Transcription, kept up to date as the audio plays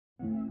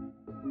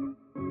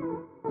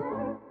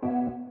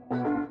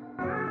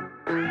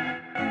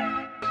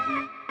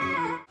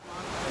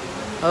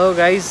Hello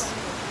guys,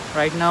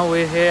 right now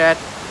we're here at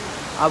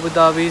Abu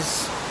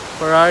Dhabi's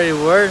Ferrari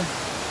World.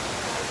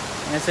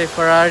 It's a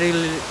Ferrari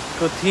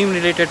theme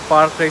related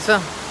park race.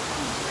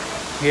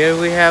 Here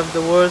we have the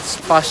world's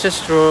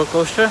fastest roller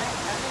coaster.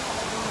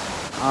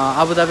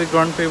 Abu Dhabi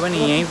Grand Prix पनि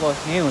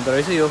यही हुँदो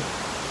रहेछ यो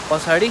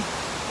पछाडी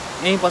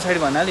यही पछाडी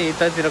भन्नाले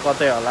यतातिर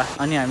कतै होला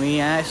अनि हामी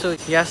यहाँ यसो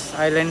यास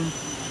आइल्यान्ड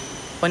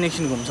पनि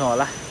एकछिन घुम्छौँ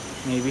होला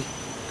मेबी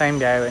टाइम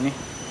भ्यायो भने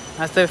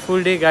आज त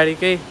फुल डे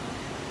गाडीकै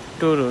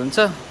टुर हुन्छ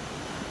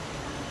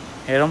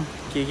हेरौँ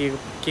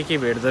के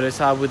भेट्दो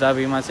रहेछ अबु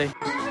धाबीमा चाहिँ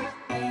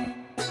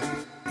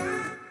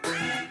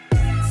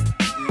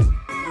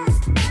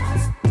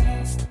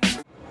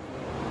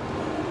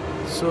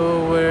So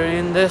we're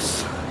in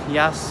this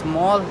Yas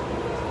Mall.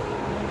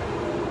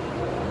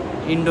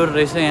 Indoor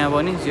रहेछ यहाँ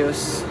पनि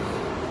जस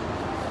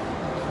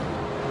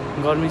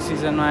गर्मी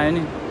सिजनमा आयो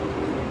नि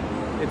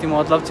यति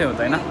मतलब चाहिँ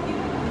हुँदैन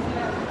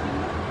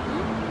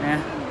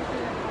यहाँ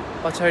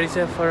पछाडी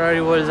चाहिँ फरारी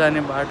वर्ल्ड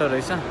जाने बाटो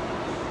रहेछ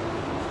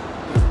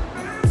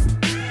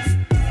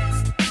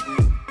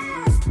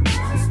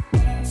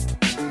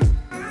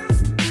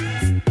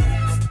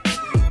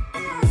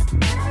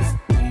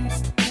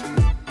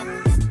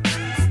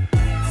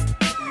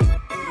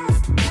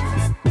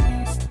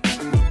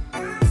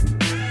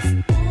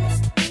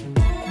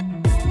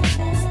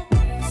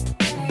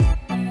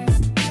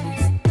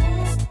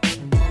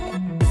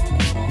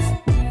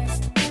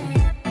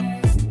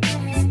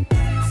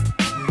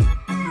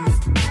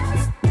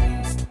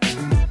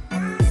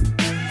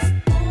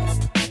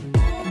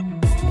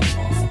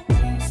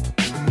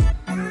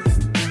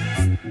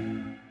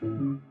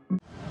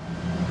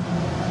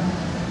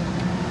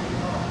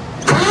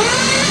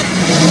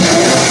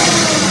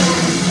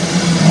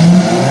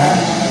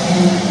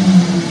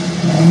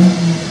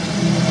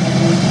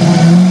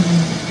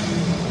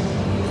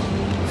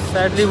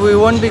Sadly, we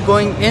won't be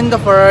going in the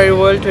Ferrari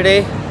world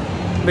today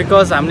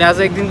because हामीले आज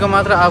एक दिनको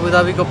मात्र अबु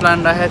धाबीको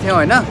प्लान राखेको थियौं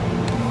हैन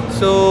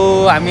सो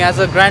हामी आज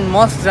ग्रान्ड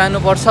मस्क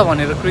जानुपर्छ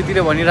भनेर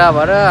कृतिले भनिरा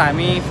भएर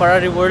हामी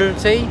फरारी वर्ल्ड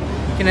चाहिँ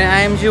किन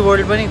आइएमजी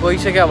वर्ल्ड पनि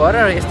गइसक्या भएर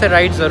यस्तै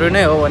राइड्सहरु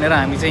नै हो भनेर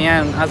हामी चाहिँ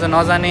यहाँ आज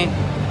नजाने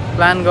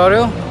plan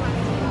गर्यौ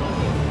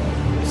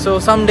so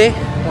someday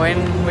when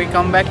we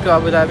come back to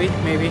Abu Dhabi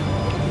maybe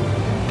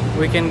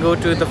we can go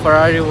to the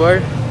Ferrari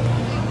world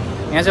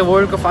यहाँ चाहिँ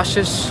वर्ल्डको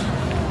फास्टेस्ट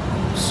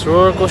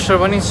रोलर कोस्टर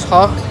पनि छ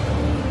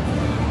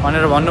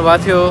भनेर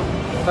भन्नुभएको थियो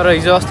तर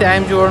हिजो अस्ति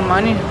आइएमजी वर्ल्डमा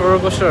नि रोलर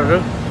कोस्टरहरु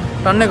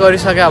टन्नै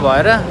गरिसक्या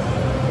भएर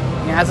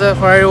यहाँ चाहिँ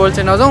फरारी वर्ल्ड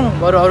चाहिँ नजाउँ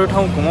बरु अरु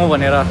ठाउँ घुमौँ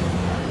भनेर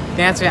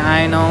त्यहाँ चाहिँ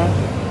आएनौँ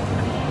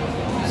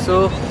सो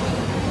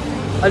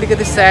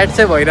अलिकति स्याड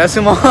चाहिँ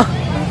भइरहेछु म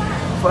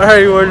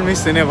फरारी वर्ल्ड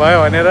मिस हुने भयो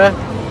भनेर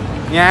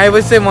यहाँ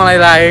आएपछि चाहिँ मलाई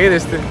लाग्यो के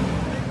त्यस्तो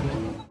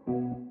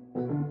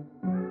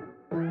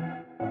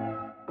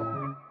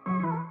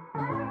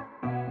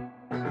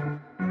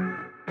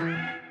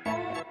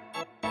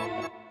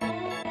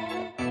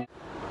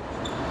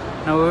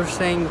Now we're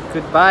saying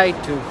goodbye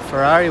to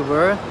Ferrari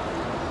World.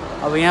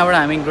 अब यहाँबाट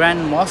हामी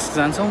ग्रान्ड मस्क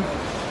जान्छौँ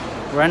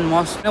grand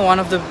Musk one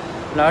of the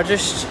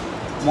largest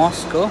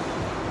mosque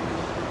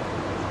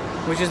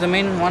which is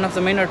one of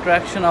the main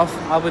attraction of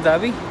Abu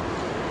Dhabi.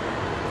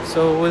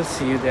 So we'll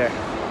see you there.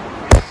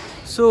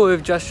 So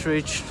we've just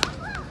reached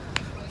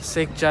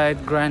Sheikh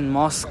Zayed Grand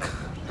Mosque.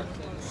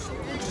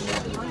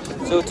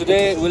 So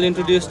today we'll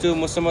introduce to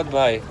Muhammad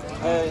Bhai,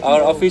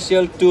 our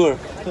official tour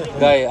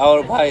guy,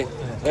 our Bhai.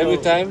 Every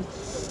time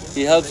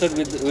he helps us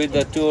with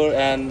the tour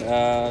and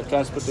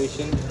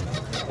transportation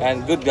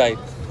and good guide.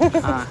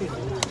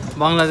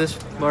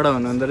 बङ्गलादेशबाट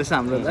हुनुहुँदो रहेछ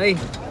हाम्रो दाइ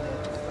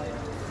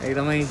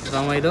एकदमै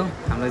रमाइलो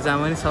हाम्रो जहाँ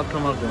पनि सब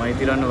ठाउँमा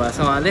घुमाइदिरहनु भएको छ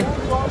उहाँले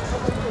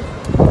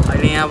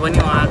अहिले यहाँ पनि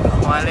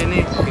उहाँले नै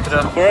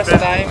भित्र First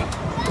time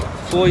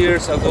 4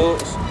 years ago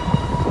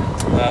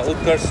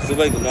उत्कर्ष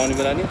दुबई घुम्न आउने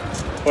बेला नि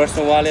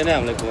फर्स्टमा उहाँले नै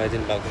हामीलाई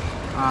घुमाइदिनु भएको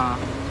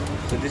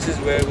So this is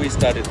where we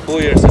started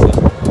 4 years ago.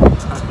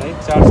 है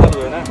 4 साल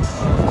भयो न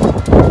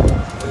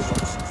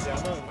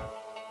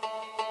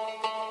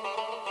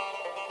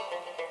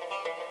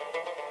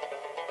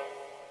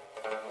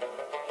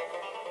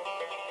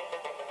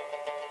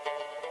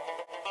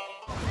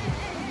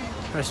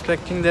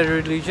Respecting their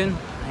religion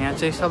यहाँ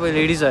चाहिँ सबै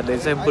लेडिजहरुले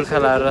चाहिँ बुर्खा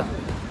लाएर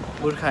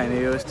बुर्खा हैन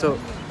यो यस्तो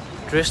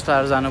ड्रेस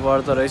लाएर जानु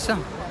पर्दो रहेछ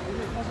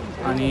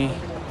अनि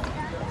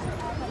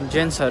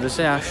जेन्ट्सहरु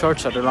चाहिँ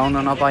शर्ट्सहरु लाउन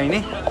नपाइने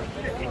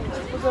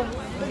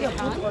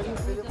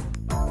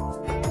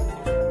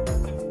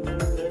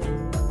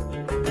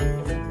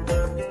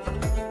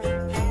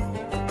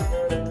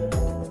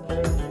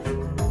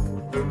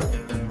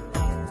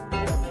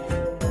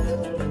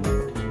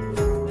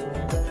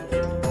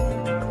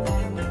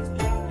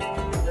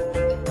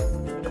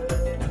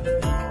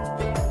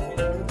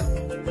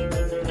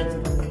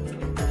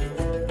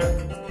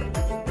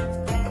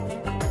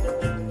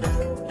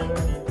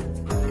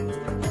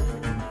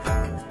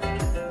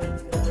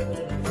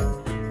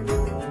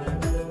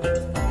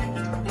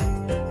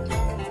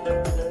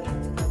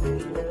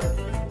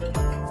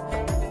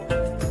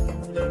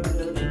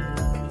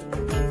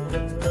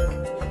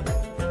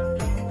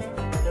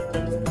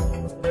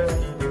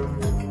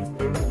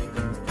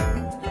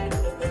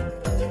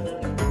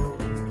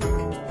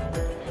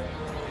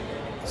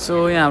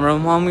सो यहाँ हाम्रो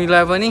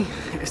मम्मीलाई पनि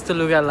यस्तो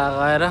लुगा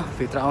लगाएर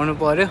भित्र आउनु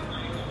पर्यो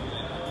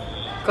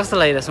कस्तो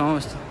लागिरहेछ मम्मी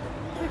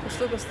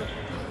यस्तो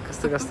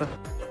कस्तो कस्तो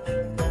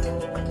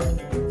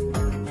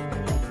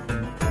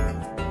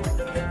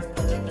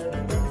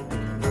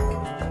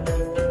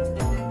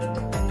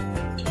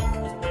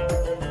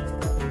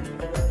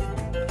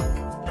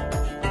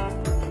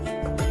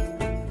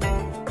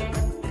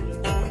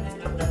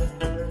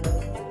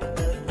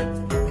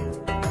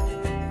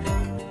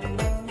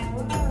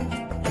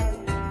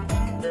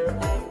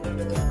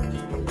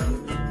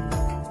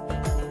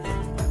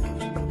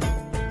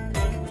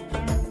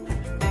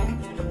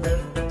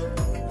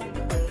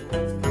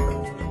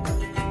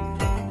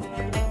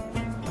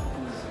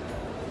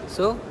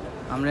सो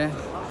हाम्रो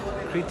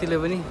कृतिले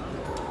पनि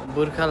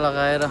बुर्खा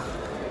लगाएर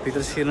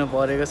भित्र छिर्नु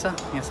परेको छ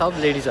यहाँ सब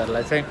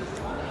लेडिजहरूलाई चाहिँ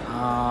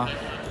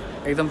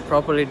एकदम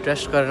प्रपरली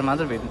ड्रेस गरेर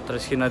मात्र भित्र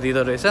छिर्न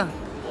दिँदो रहेछ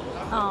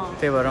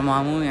त्यही भएर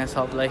मामु यहाँ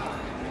सबलाई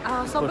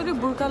सबैले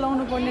बुर्खा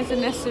लाउनु पर्ने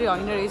चाहिँ नेसेसरी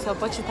होइन रहेछ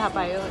पछि थाहा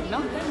पायो होइन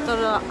तर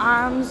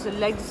आर्म्स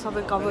लेग्स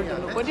सबै कभर्ड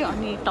हुनु पऱ्यो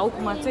अनि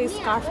टाउकोमा चाहिँ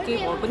स्कार्फ के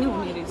भए पनि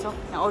हुने रहेछ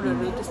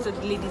अरूहरू त्यस्तो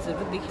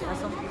लेडिजहरू देखिरहेको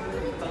छ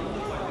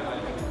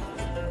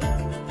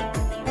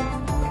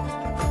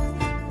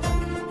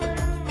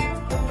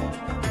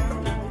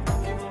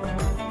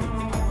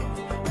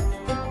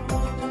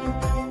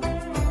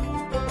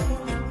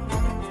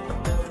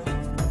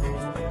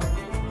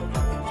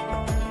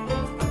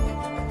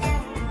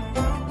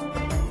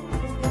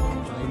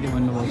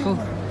भन्नुभएको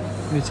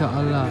यो चाहिँ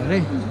अल्लाह अरे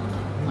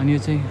अनि यो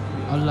चाहिँ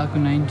अल्लाहको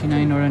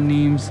 99 वटा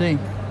नेम्स चाहिँ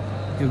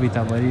यो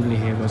भित्ताभरि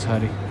लेखेको छ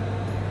अरे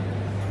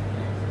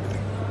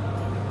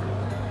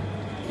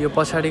यो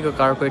पछाडिको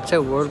कार्पेट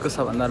चाहिँ वर्ल्डको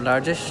सबभन्दा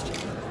लार्जेस्ट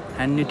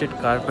ह्यान्ड निटेड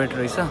कार्पेट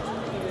रहेछ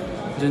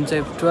जुन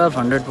चाहिँ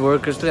 1200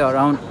 वर्कर्सले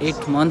अराउन्ड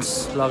 8 मन्थ्स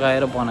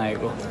लगाएर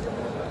बनाएको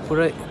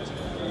पुरै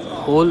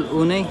होल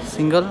ऊ नै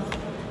सिङ्गल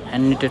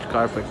ह्यान्ड निटेड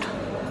कार्पेट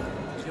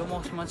यो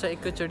मस्कमा चाहिँ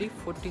एकैचोटि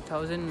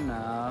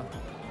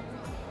 40,000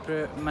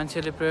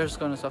 मान्छेले प्रेयर्स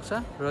गर्न सक्छ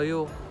र यो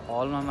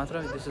हलमा मात्र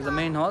दिस इज द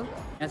मेन हल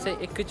यहाँ चाहिँ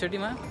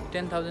एकैचोटिमा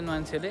 10,000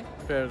 मान्छेले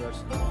प्रेयर गर्छ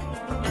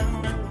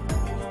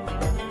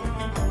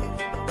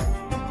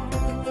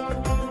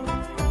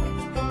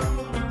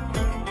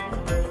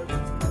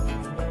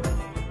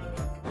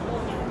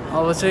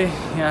अब चाहिँ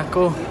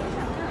यहाँको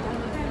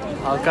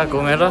हल्का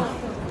घुमेर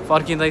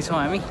फर्किँदैछौँ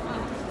हामी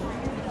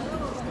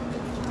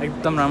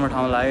एकदम राम्रो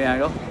ठाउँ लाग्यो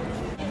यहाँको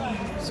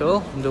सो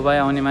दुबई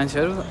आउने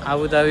मान्छेहरू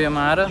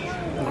आबुधाबीमा आएर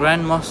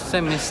ग्रान्ड मस्क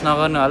चाहिँ मिस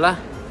नगर्नु होला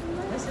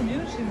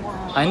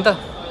होइन त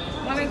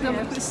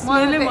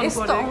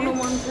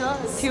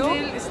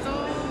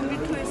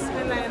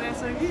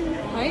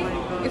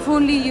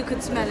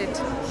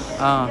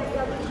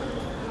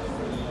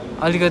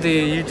अलिकति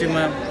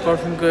युट्युबमा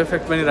पर्फ्युमको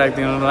इफेक्ट पनि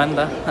राखिदिनु होला नि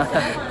त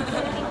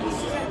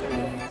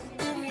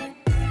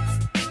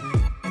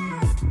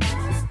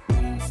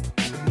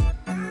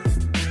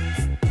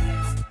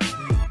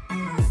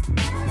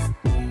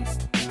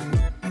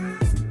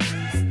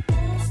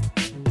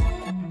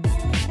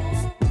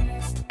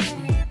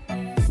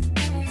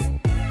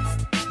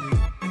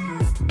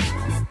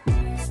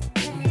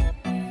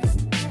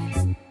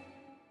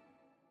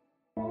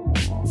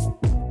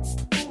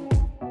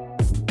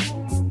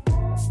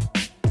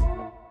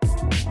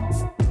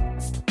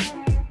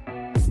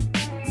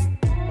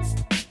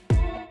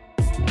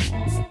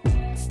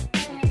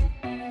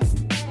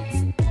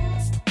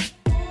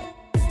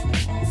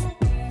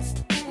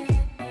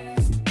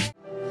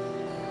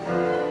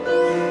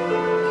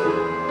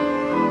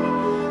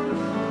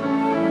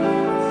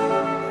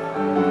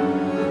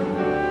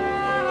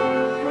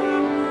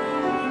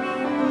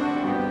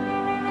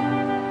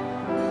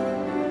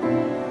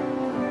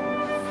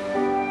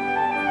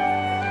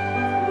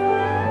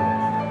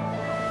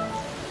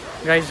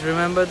Guys,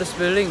 remember this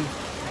building?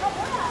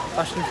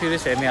 Fast and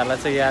Furious हेर्नेहरूलाई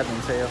चाहिँ याद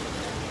हुन्छ यो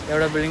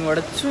एउटा बिल्डिङबाट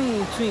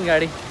चुई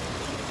गाडी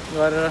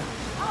गरेर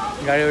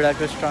गाडी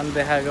उडाको स्टन्ट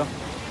देखाएको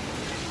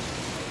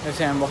यो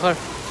चाहिँ हामी भर्खर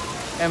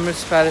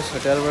एमिरेट्स प्यालेस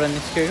होटलबाट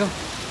निस्केको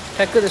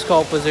ठ्याक्कै त्यसको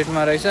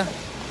अपोजिटमा रहेछ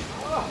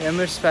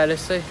एमिरेट्स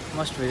प्यालेस चाहिँ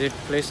must visit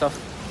place of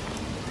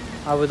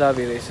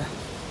Abu Dhabi रहेछ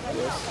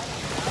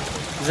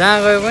जहाँ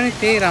गयो पनि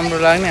त्यही राम्रो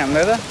लाग्ने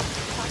हामीलाई त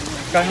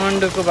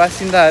काठमाडौँको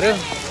बासिन्दाहरू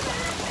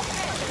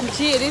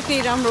जे हेरे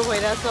त्यही राम्रो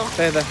भइरहेछ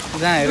त्यही त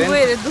जहाँ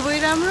हेरे दुबई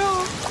राम्रो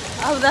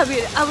आबुधाबी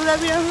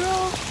राम्रो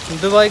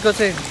दुबईको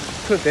चाहिँ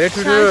धेरै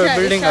ठुल्ठुलो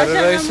बिल्डिङहरू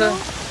रहेछ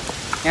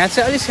यहाँ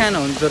चाहिँ अलिक सानो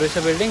हुँदो रहेछ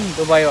बिल्डिङ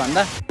दुबई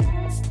भन्दा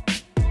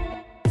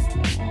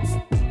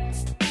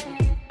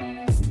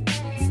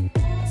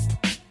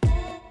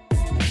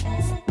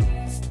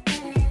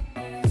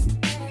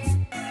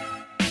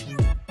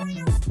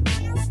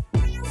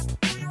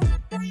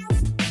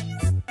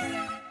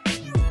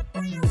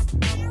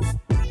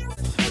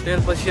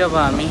त्यसपछि अब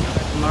हामी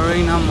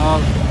मरिना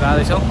मल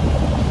जाँदैछौँ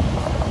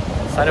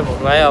साह्रै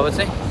भोक लाग्यो अब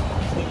चाहिँ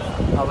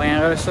अब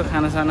यहाँ यसो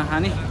खानासाना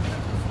खाने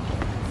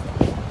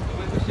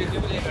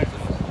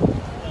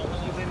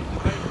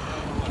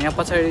यहाँ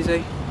पछाडि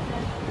चाहिँ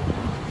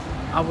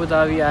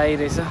आबुधाबी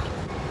आइरहेछ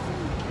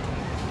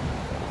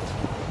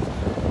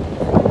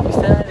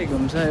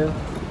घुम्छ यो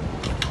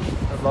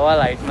बवाल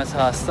हाइटमा छ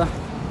जस्तो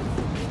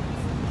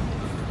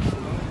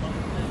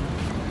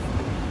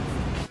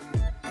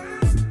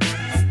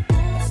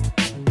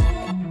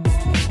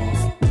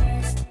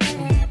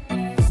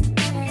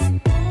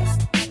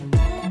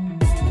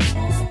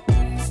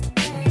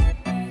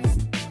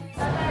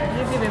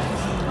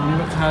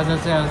हाम्रो खाजा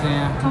चाहिँ आज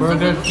यहाँ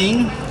बर्गर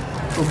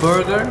किङको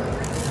बर्गर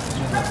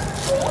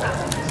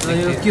र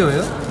यो के हो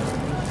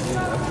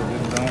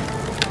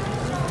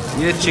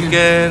यो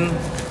चिकन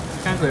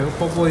कहाँको हो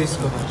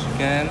पपोइसको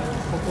चिकन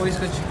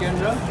चिकन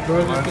र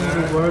बर्गर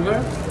किङको बर्गर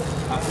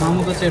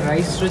मामुको चाहिँ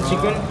राइस र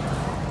चिकन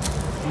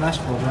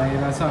लास्ट भोक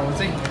लागेको छ अब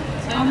चाहिँ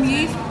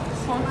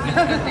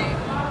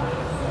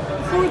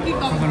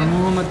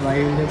मोहम्मद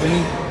भाइले पनि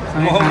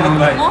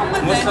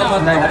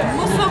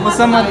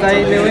मुसम्मद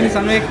दाईले पनि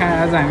सँगै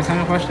आज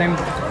हामीसँग फर्स्ट टाइम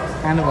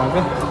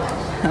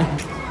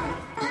खानुभएको